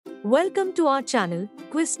Welcome to our channel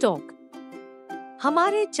quiz talk.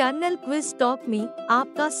 हमारे channel quiz talk में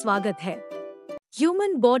आपका स्वागत है।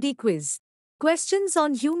 Human body quiz, questions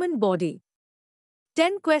on human body,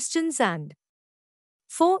 10 questions and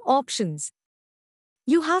 4 options.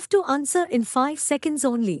 You have to answer in 5 seconds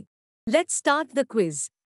only. Let's start the quiz.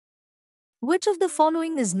 Which of the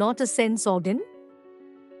following is not a sense organ?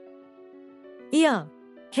 Ear,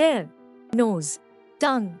 hair, nose,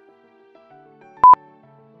 tongue.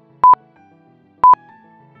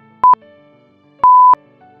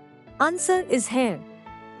 Answer is hair.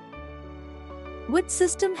 Which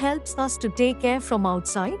system helps us to take air from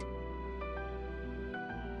outside?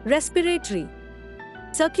 Respiratory,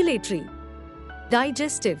 circulatory,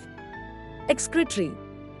 digestive, excretory.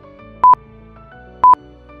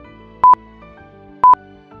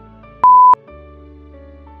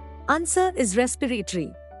 Answer is respiratory.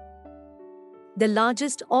 The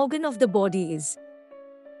largest organ of the body is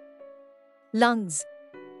lungs,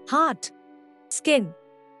 heart, skin,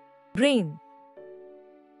 brain.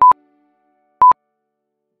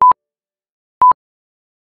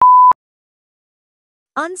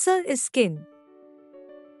 Answer is skin.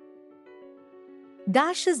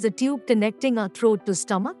 Dash is the tube connecting our throat to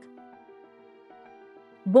stomach.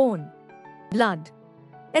 Bone, blood,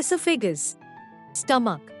 esophagus,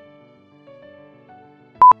 stomach.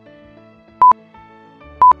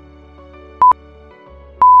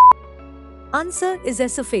 Answer is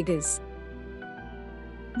esophagus.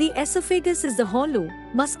 The esophagus is the hollow,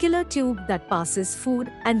 muscular tube that passes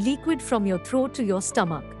food and liquid from your throat to your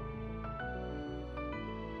stomach.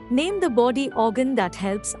 Name the body organ that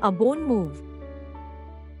helps our bone move.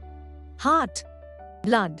 Heart,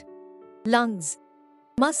 blood, lungs,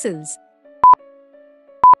 muscles.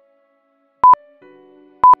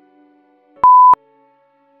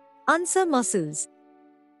 Answer muscles.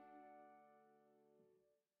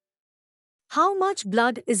 How much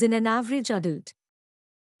blood is in an average adult?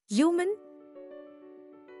 Human?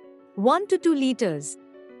 1 to 2 liters,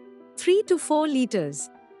 3 to 4 liters,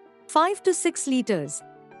 5 to 6 liters,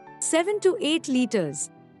 7 to 8 liters.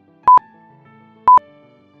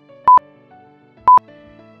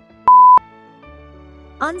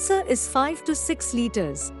 Answer is 5 to 6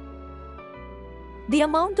 liters. The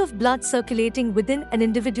amount of blood circulating within an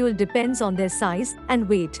individual depends on their size and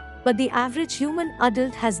weight, but the average human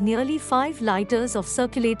adult has nearly 5 liters of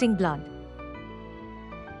circulating blood.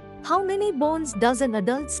 How many bones does an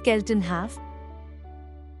adult skeleton have?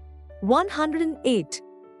 108,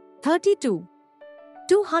 32,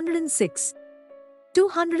 206,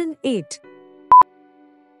 208.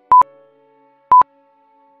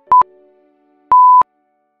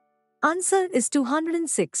 Answer is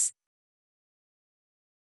 206.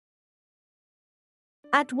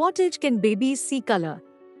 At what age can babies see color?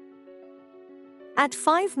 At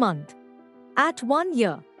 5 months, at 1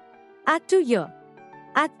 year, at 2 years,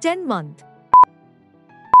 at 10 months.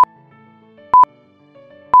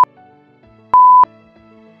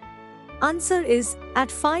 Answer is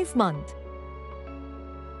at 5 months.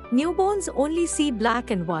 Newborns only see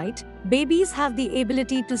black and white. Babies have the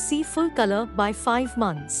ability to see full color by 5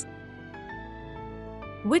 months.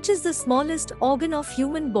 Which is the smallest organ of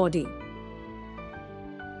human body?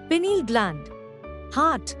 Pineal gland,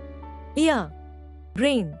 heart, ear,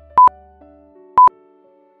 brain.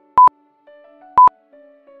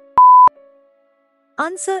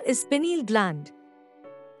 Answer is pineal gland.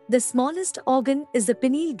 The smallest organ is the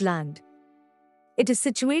pineal gland. It is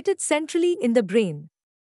situated centrally in the brain.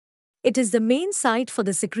 It is the main site for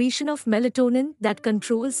the secretion of melatonin that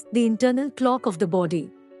controls the internal clock of the body.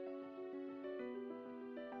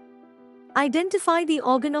 Identify the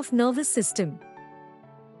organ of nervous system.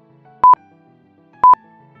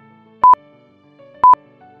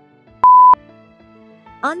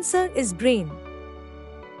 Answer is brain.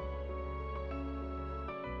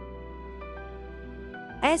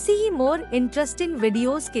 ऐसी ही more interesting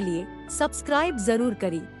videos के लिए subscribe जरूर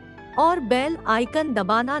करिए और bell icon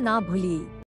दबाना ना भूलिए।